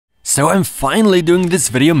So I'm finally doing this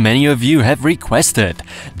video many of you have requested.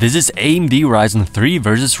 This is AMD Ryzen 3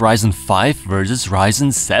 versus Ryzen 5 versus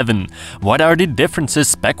Ryzen 7. What are the differences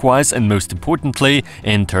spec-wise and most importantly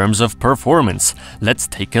in terms of performance? Let's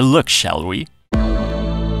take a look, shall we?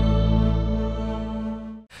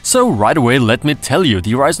 So right away, let me tell you,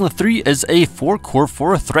 the Ryzen 3 is a 4-core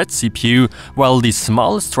 4-thread CPU, while the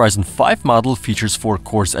smallest Ryzen 5 model features 4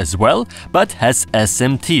 cores as well, but has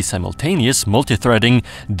SMT, simultaneous multi-threading,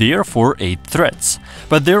 therefore 8 threads.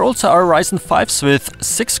 But there also are Ryzen 5s with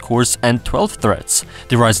 6 cores and 12 threads.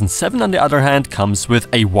 The Ryzen 7 on the other hand comes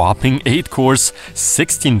with a whopping 8 cores,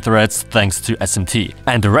 16 threads thanks to SMT.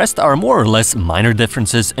 And the rest are more or less minor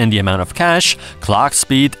differences in the amount of cache, clock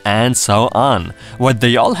speed and so on. What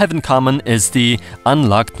they all have in common is the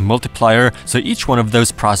unlocked multiplier, so each one of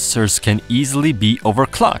those processors can easily be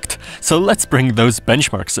overclocked. So let's bring those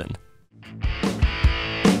benchmarks in.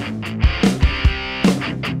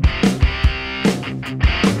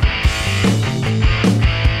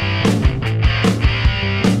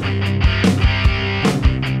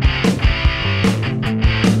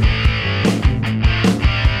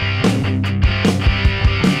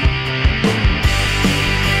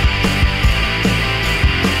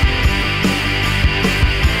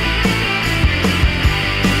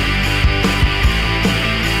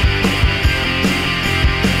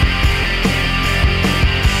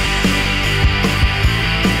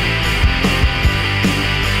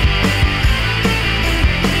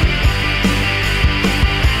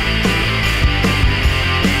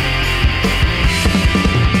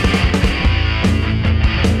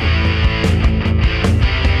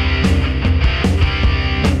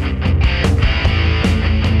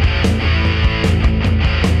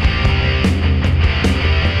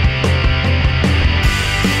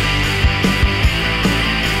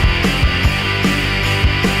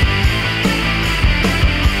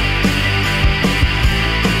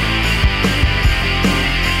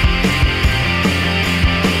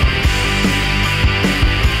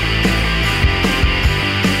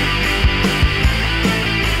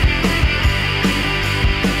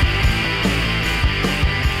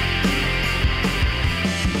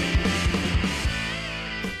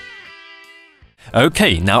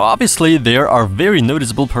 Okay, now obviously there are very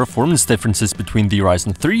noticeable performance differences between the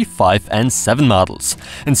Ryzen 3, 5 and 7 models.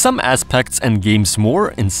 In some aspects and games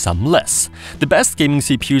more, in some less. The best gaming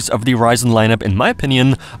CPUs of the Ryzen lineup in my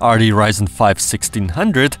opinion are the Ryzen 5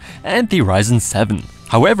 1600 and the Ryzen 7.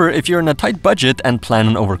 However, if you're in a tight budget and plan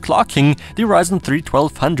on overclocking, the Ryzen 3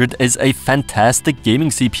 1200 is a fantastic gaming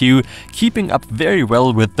CPU, keeping up very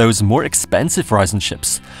well with those more expensive Ryzen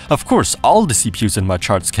chips. Of course, all the CPUs in my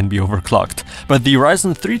charts can be overclocked, but the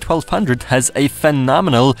Ryzen 3 1200 has a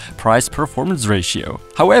phenomenal price-performance ratio.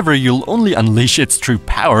 However, you'll only unleash its true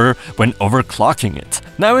power when overclocking it.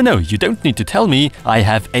 Now I know, you don't need to tell me I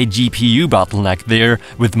have a GPU bottleneck there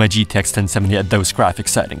with my GTX 1070 at those graphics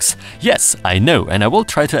settings. Yes, I know, and I will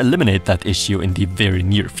try to eliminate that issue in the very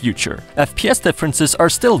near future. FPS differences are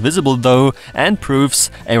still visible though, and proves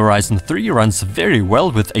a Ryzen 3 runs very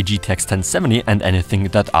well with a GTX 1070 and anything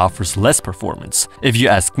that offers less performance. If you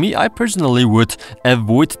ask me, I personally would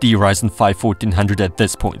avoid the Ryzen 5 1400 at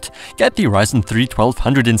this point. Get the Ryzen 3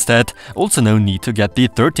 1200 instead, also no need to get the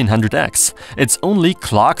 1300X. It's only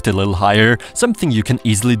clocked a little higher, something you can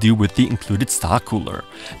easily do with the included stock cooler.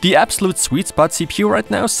 The absolute sweet spot CPU right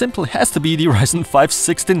now simply has to be the Ryzen 5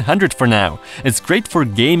 1600 for now. It's great for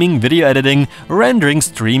gaming, video editing, rendering,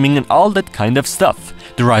 streaming and all that kind of stuff.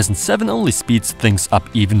 The Ryzen 7 only speeds things up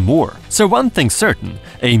even more. So one thing's certain,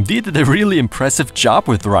 AMD did a really impressive job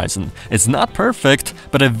with Ryzen. It's not perfect,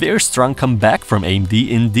 but a very strong comeback from AMD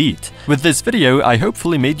indeed. With this video, I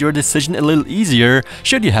hopefully made your decision a little easier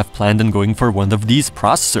should you have planned on going for one of these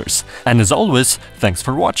processors. And as always, thanks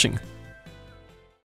for watching.